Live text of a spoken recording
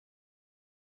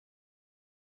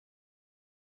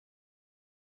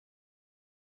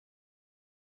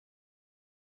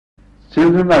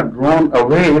children are drawn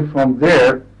away from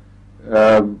their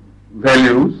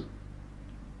values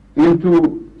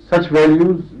into such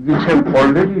values which have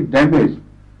already damaged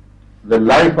the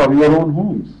life of your own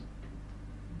homes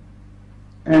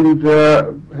and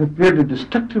have played a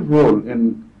destructive role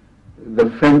in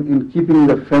keeping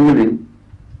the family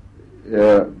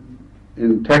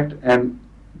intact and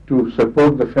to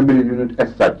support the family unit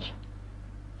as such.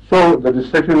 So the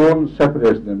destructive role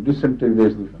separates them,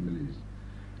 disintegrates the families.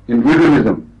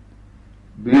 Individualism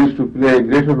begins to play a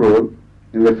greater role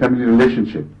in the family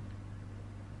relationship.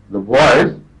 The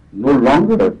boys no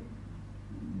longer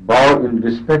bow in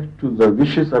respect to the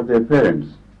wishes of their parents,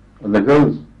 and the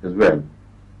girls as well.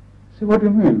 See, what do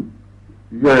you mean?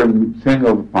 You are saying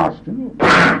of the past,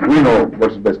 we know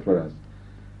what's best for us.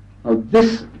 Now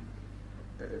this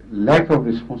lack of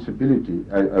responsibility,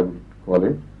 I would call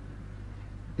it,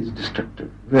 is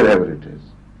destructive, wherever it is.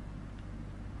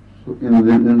 So in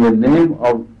the name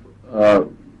of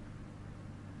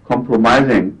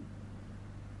compromising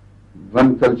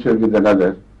one culture with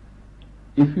another,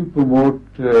 if you promote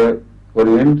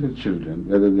Oriental children,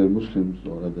 whether they're Muslims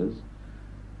or others,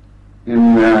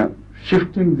 in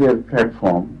shifting their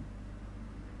platform,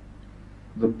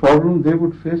 the problem they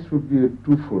would face would be a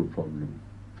twofold problem.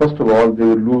 First of all, they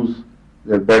would lose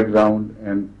their background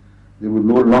and they would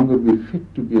no longer be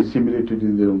fit to be assimilated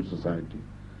in their own society,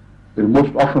 where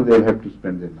most often they'll have to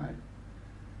spend their life.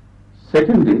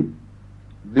 Secondly,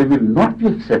 they will not be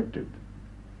accepted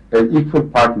as equal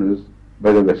partners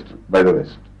by the West.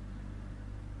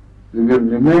 They will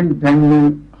remain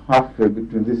dangling halfway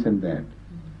between this and that.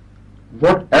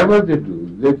 Whatever they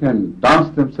do, they can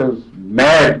dance themselves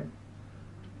mad,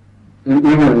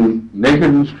 even naked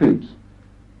in the streets,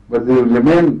 but they will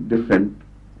remain different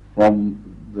from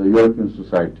the European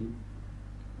society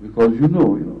because you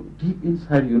know, deep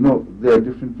inside they are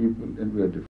different people and we are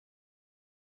different.